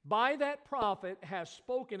 by that prophet has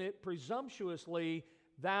spoken it presumptuously,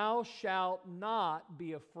 thou shalt not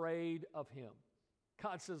be afraid of him.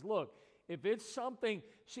 God says, look, if it's something,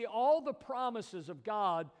 see, all the promises of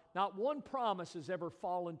God, not one promise has ever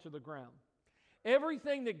fallen to the ground.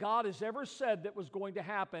 Everything that God has ever said that was going to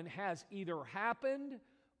happen has either happened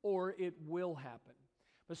or it will happen.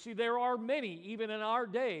 But see, there are many, even in our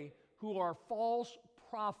day, who are false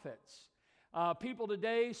prophets. People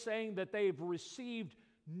today saying that they've received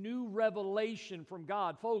new revelation from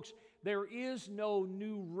God. Folks, there is no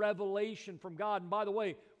new revelation from God. And by the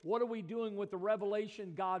way, what are we doing with the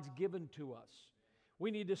revelation God's given to us? We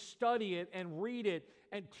need to study it and read it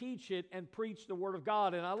and teach it and preach the Word of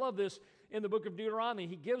God. And I love this in the book of Deuteronomy.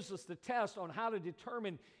 He gives us the test on how to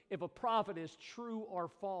determine if a prophet is true or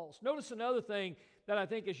false. Notice another thing that I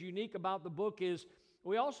think is unique about the book is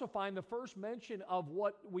we also find the first mention of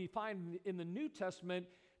what we find in the New Testament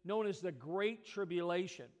known as the Great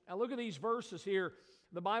Tribulation. Now look at these verses here.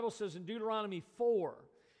 The Bible says in Deuteronomy 4,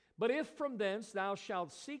 but if from thence thou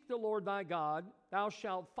shalt seek the Lord thy God, thou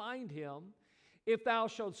shalt find him, if thou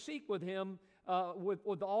shalt seek with him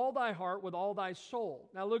with all thy heart, with all thy soul.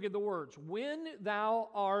 Now look at the words. When thou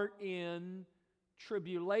art in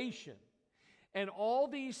tribulation, and all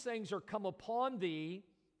these things are come upon thee,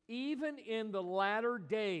 even in the latter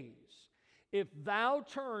days, if thou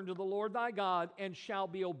turn to the Lord thy God, and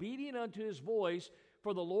shalt be obedient unto his voice,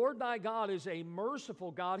 for the Lord thy God is a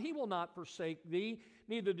merciful God. He will not forsake thee,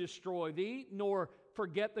 neither destroy thee, nor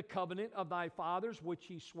forget the covenant of thy fathers, which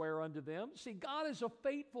he sware unto them. See, God is a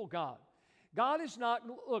faithful God. God is not,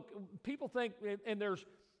 look, people think, and there's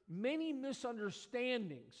many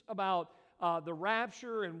misunderstandings about the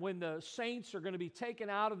rapture and when the saints are going to be taken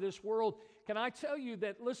out of this world. Can I tell you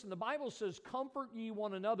that, listen, the Bible says, comfort ye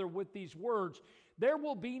one another with these words. There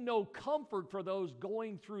will be no comfort for those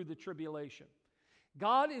going through the tribulation.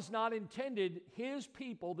 God has not intended his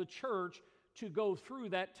people, the church, to go through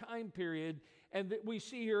that time period. And that we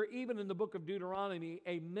see here, even in the book of Deuteronomy,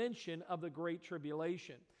 a mention of the Great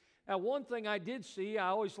Tribulation. Now, one thing I did see, I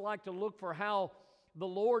always like to look for how the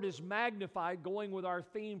Lord is magnified, going with our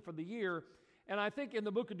theme for the year. And I think in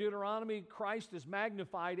the book of Deuteronomy, Christ is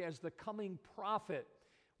magnified as the coming prophet.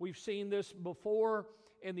 We've seen this before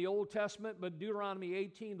in the Old Testament, but Deuteronomy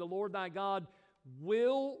 18, the Lord thy God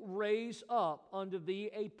will raise up unto thee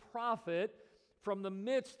a prophet from the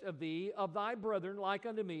midst of thee, of thy brethren, like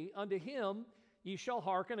unto me. Unto him ye shall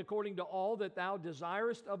hearken according to all that thou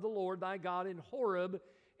desirest of the Lord thy God in Horeb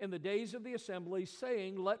in the days of the assembly,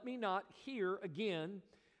 saying, Let me not hear again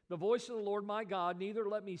the voice of the Lord my God, neither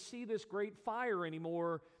let me see this great fire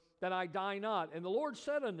anymore, that I die not. And the Lord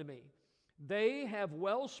said unto me, They have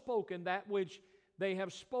well spoken that which they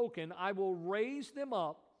have spoken. I will raise them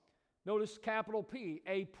up, notice capital P,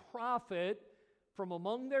 a prophet from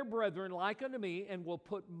among their brethren like unto me, and will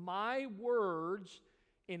put my words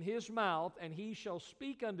in his mouth, and he shall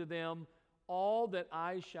speak unto them all that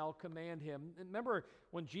I shall command him. And remember,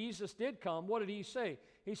 when Jesus did come, what did he say?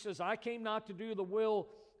 He says, I came not to do the will,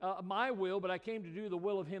 my will, but I came to do the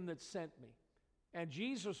will of him that sent me. And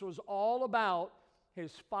Jesus was all about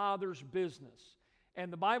his Father's business.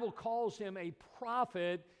 And the Bible calls him a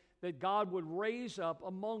prophet that God would raise up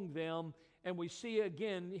among them, and we see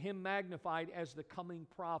again him magnified as the coming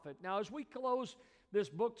prophet. Now, as we close this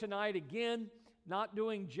book tonight, again, not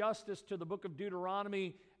doing justice to the book of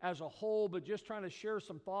Deuteronomy as a whole, but just trying to share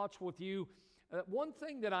some thoughts with you. One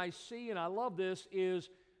thing that I see, and I love this, is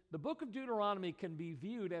the book of Deuteronomy can be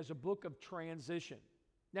viewed as a book of transition.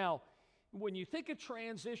 Now, when you think of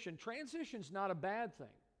transition, transition's not a bad thing.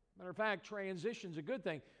 Matter of fact, transition's a good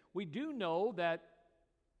thing. We do know that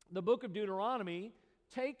the book of Deuteronomy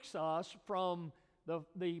takes us from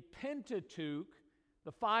the Pentateuch,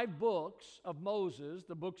 the 5 books of Moses,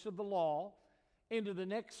 the books of the law, into the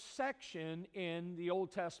next section in the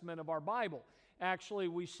Old Testament of our Bible. Actually,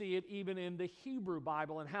 we see it even in the Hebrew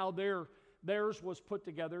Bible and how theirs was put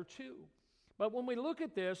together too. But when we look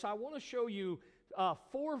at this, I want to show you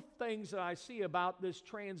 4 things that I see about this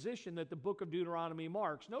transition that the book of Deuteronomy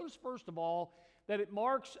marks. Notice, first of all, that it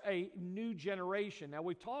marks a new generation. Now,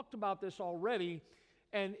 we've talked about this already,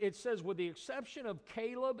 and it says, with the exception of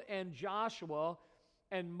Caleb and Joshua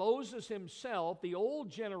and Moses himself, the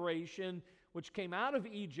old generation which came out of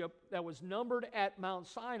Egypt that was numbered at Mount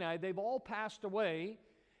Sinai, they've all passed away,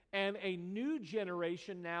 and a new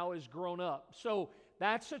generation now is grown up. So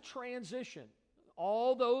that's a transition.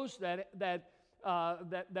 All those that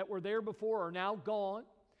were there before are now gone,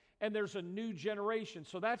 and there's a new generation.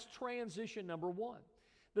 So that's transition number 1.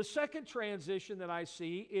 The second transition that I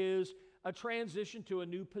see is a transition to a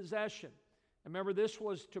new possession. Remember, this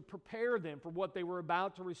was to prepare them for what they were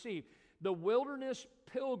about to receive. The wilderness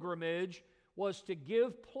pilgrimage was to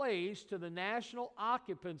give place to the national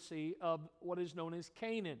occupancy of what is known as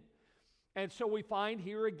Canaan. And so we find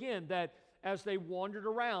here again that as they wandered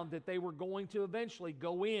around, that they were going to eventually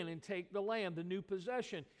go in and take the land, the new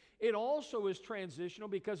possession. It also is transitional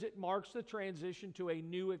because it marks the transition to a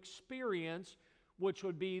new experience, which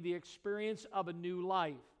would be the experience of a new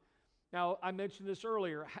life. Now, I mentioned this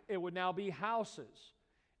earlier. It would now be houses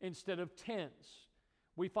instead of tents.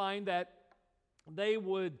 We find that they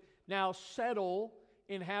would now settle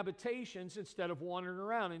in habitations instead of wandering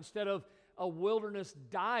around. Instead of a wilderness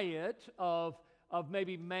diet of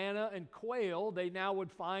maybe manna and quail, they now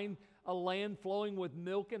would find a land flowing with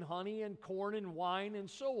milk and honey and corn and wine and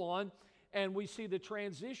so on. And we see the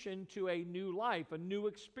transition to a new life, a new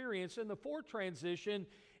experience. And the 4th transition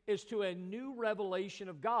is to a new revelation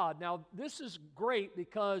of God. Now, this is great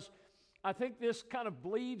because I think this kind of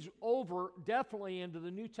bleeds over definitely into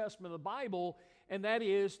the New Testament of the Bible, and that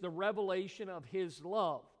is the revelation of His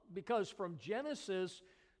love. Because from Genesis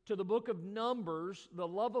to the book of Numbers, the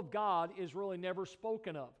love of God is really never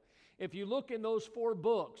spoken of. If you look in those 4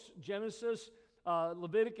 books, Genesis,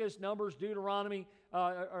 Leviticus, Numbers, Deuteronomy,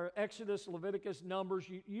 or Exodus, Leviticus, Numbers,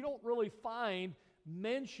 you don't really find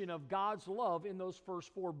mention of God's love in those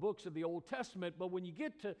first 4 books of the Old Testament. But when you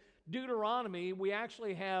get to Deuteronomy, we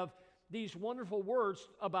actually have these wonderful words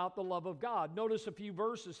about the love of God. Notice a few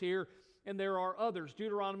verses here, and there are others.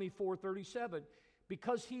 Deuteronomy 4:37.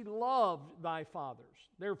 Because he loved thy fathers,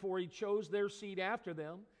 therefore he chose their seed after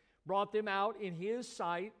them, brought them out in his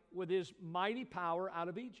sight with his mighty power out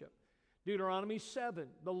of Egypt. Deuteronomy 7.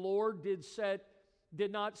 The Lord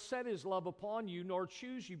did not set his love upon you, nor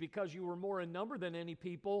choose you, because you were more in number than any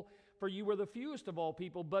people, for you were the fewest of all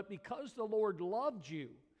people, but because the Lord loved you,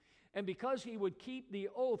 and because he would keep the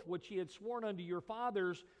oath which he had sworn unto your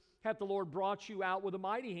fathers, hath the Lord brought you out with a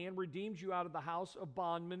mighty hand, redeemed you out of the house of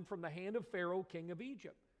bondmen from the hand of Pharaoh, king of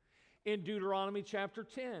Egypt. In Deuteronomy chapter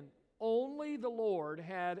 10, only the Lord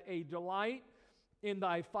had a delight in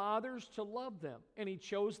thy fathers to love them, and he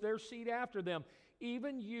chose their seed after them,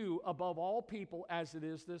 even you above all people as it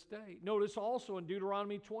is this day. Notice also in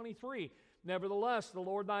Deuteronomy 23, nevertheless, the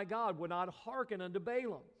Lord thy God would not hearken unto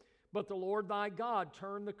Balaam, but the Lord thy God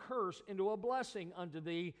turned the curse into a blessing unto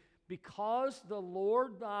thee, because the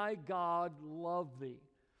Lord thy God loved thee.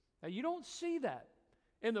 Now, you don't see that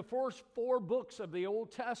in the first 4 books of the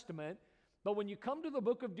Old Testament, but when you come to the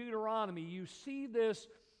book of Deuteronomy, you see this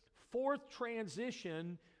 4th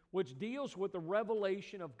transition which deals with the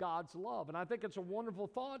revelation of God's love. And I think it's a wonderful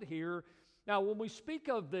thought here. Now, when we speak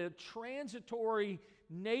of the transitory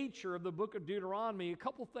nature of the book of Deuteronomy, a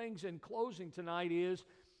couple things in closing tonight is,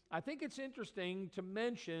 I think it's interesting to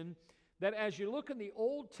mention that as you look in the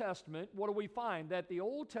Old Testament, what do we find? That the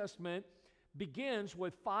Old Testament begins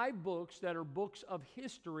with 5 books that are books of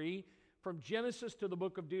history from Genesis to the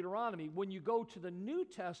book of Deuteronomy. When you go to the New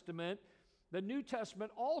Testament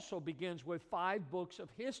also begins with 5 books of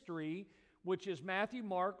history, which is Matthew,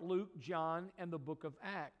 Mark, Luke, John, and the book of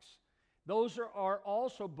Acts. Those are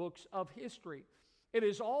also books of history. It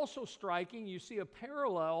is also striking, you see a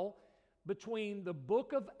parallel between the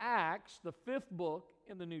book of Acts, the 5th book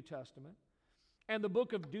in the New Testament, and the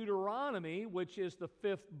book of Deuteronomy, which is the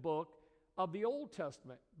 5th book of the Old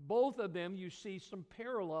Testament. Both of them, you see some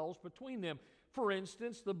parallels between them. For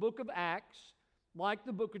instance, the book of Acts, like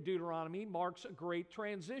the book of Deuteronomy, marks a great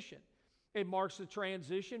transition. It marks the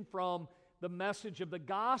transition from the message of the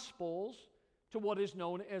Gospels to what is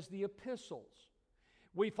known as the epistles.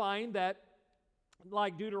 We find that,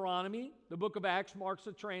 like Deuteronomy, the book of Acts marks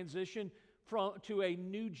a transition to a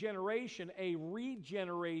new generation, a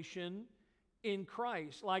regeneration in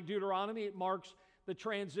Christ. Like Deuteronomy, it marks the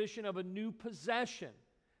transition of a new possession,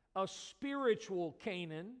 a spiritual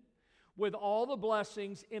Canaan, with all the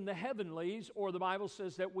blessings in the heavenlies, or the Bible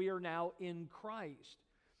says that we are now in Christ.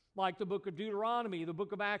 Like the book of Deuteronomy, the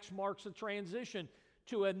book of Acts marks a transition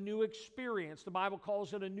to a new experience. The Bible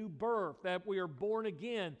calls it a new birth, that we are born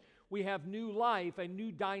again. We have new life, a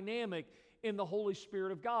new dynamic in the Holy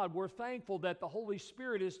Spirit of God. We're thankful that the Holy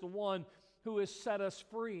Spirit is the one who has set us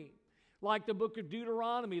free. Like the book of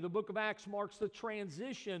Deuteronomy, the book of Acts marks the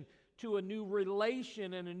transition to a new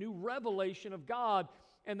relation and a new revelation of God.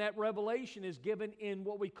 And that revelation is given in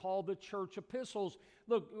what we call the church epistles.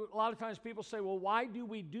 Look, a lot of times people say, well, why do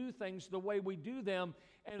we do things the way we do them?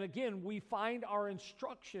 And again, we find our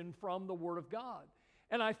instruction from the Word of God.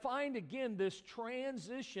 And I find, again, this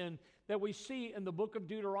transition that we see in the book of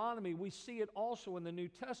Deuteronomy, we see it also in the New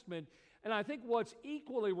Testament. And I think what's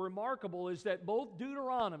equally remarkable is that both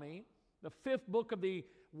Deuteronomy, the 5th book of the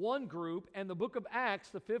one group, and the book of Acts,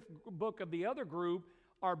 the 5th book of the other group,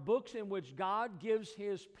 are books in which God gives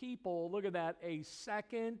His people, look at that, a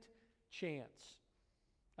second chance.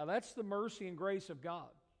 Now that's the mercy and grace of God.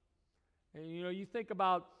 And you think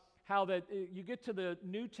about how that you get to the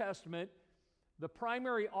New Testament, the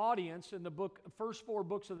primary audience in the first 4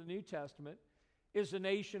 books of the New Testament is the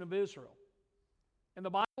nation of Israel. And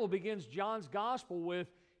the Bible begins John's gospel with,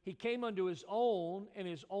 He came unto His own, and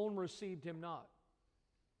His own received Him not.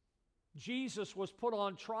 Jesus was put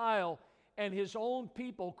on trial, and His own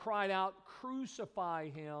people cried out, crucify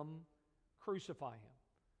Him, crucify Him.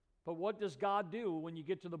 But what does God do when you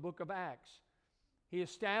get to the book of Acts? He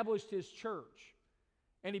established His church,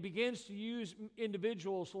 and He begins to use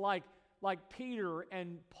individuals like Peter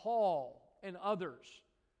and Paul and others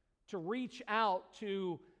to reach out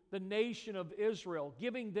to the nation of Israel,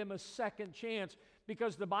 giving them a second chance,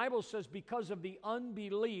 because the Bible says because of the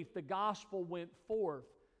unbelief, the gospel went forth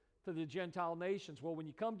to the Gentile nations. Well, when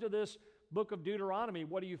you come to this book of Deuteronomy,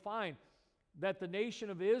 what do you find? That the nation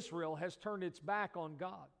of Israel has turned its back on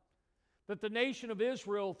God. That the nation of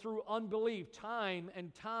Israel, through unbelief, time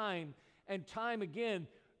and time again,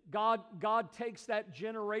 God takes that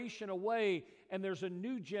generation away, and there's a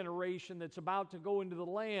new generation that's about to go into the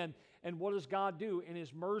land. And what does God do? In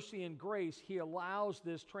His mercy and grace, He allows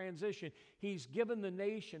this transition. He's given the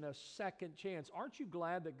nation a second chance. Aren't you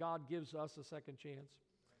glad that God gives us a second chance?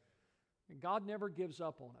 And God never gives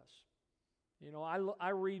up on us. I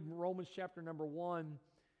read Romans chapter number 1,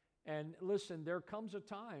 and listen, there comes a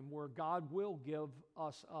time where God will give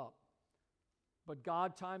us up. But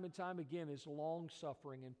God, time and time again, is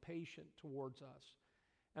long-suffering and patient towards us.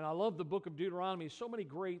 And I love the book of Deuteronomy. So many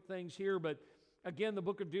great things here, but again, the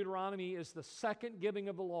book of Deuteronomy is the second giving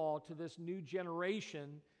of the law to this new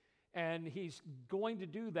generation, and He's going to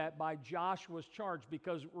do that by Joshua's charge,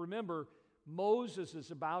 because remember, Moses is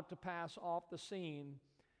about to pass off the scene,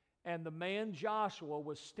 and the man Joshua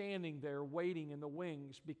was standing there waiting in the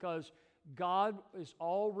wings, because God is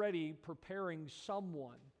already preparing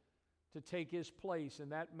someone to take his place,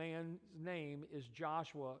 and that man's name is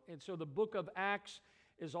Joshua. And so the book of Acts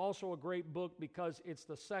is also a great book because it's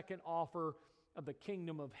the second offer of the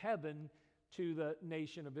kingdom of heaven to the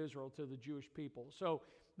nation of Israel, to the Jewish people. So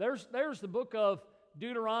there's the book of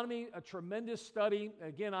Deuteronomy, a tremendous study.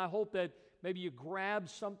 Again, I hope that maybe you grab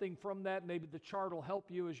something from that. Maybe the chart will help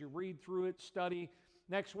you as you read through it, study.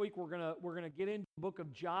 Next week, we're gonna get into the book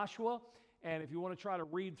of Joshua. And if you want to try to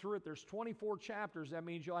read through it, there's 24 chapters. That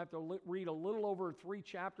means you'll have to read a little over 3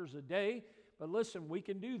 chapters a day. But listen, we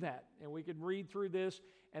can do that, and we can read through this.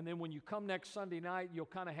 And then when you come next Sunday night, you'll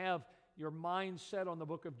kind of have your mind set on the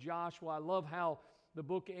book of Joshua. I love how the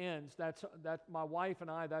book ends. That's my wife and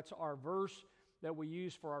I, that's our verse that we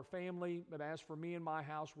use for our family. But as for me and my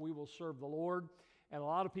house, we will serve the Lord. And a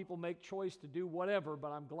lot of people make choice to do whatever,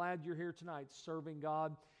 but I'm glad you're here tonight serving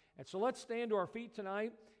God. And so let's stand to our feet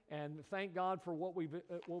tonight and thank God for what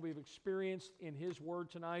we've experienced in His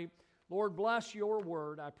Word tonight. Lord, bless Your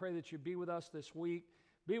Word. I pray that You be with us this week.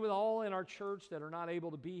 Be with all in our church that are not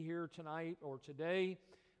able to be here tonight or today.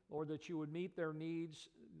 Lord, that You would meet their needs,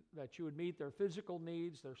 that You would meet their physical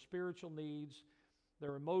needs, their spiritual needs,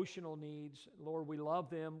 their emotional needs. Lord, we love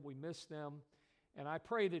them, we miss them. And I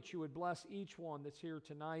pray that You would bless each one that's here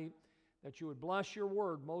tonight, that You would bless Your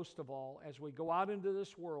Word most of all. As we go out into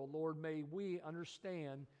this world, Lord, may we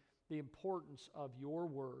understand the importance of Your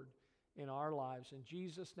Word in our lives. In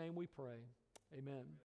Jesus' name we pray. Amen.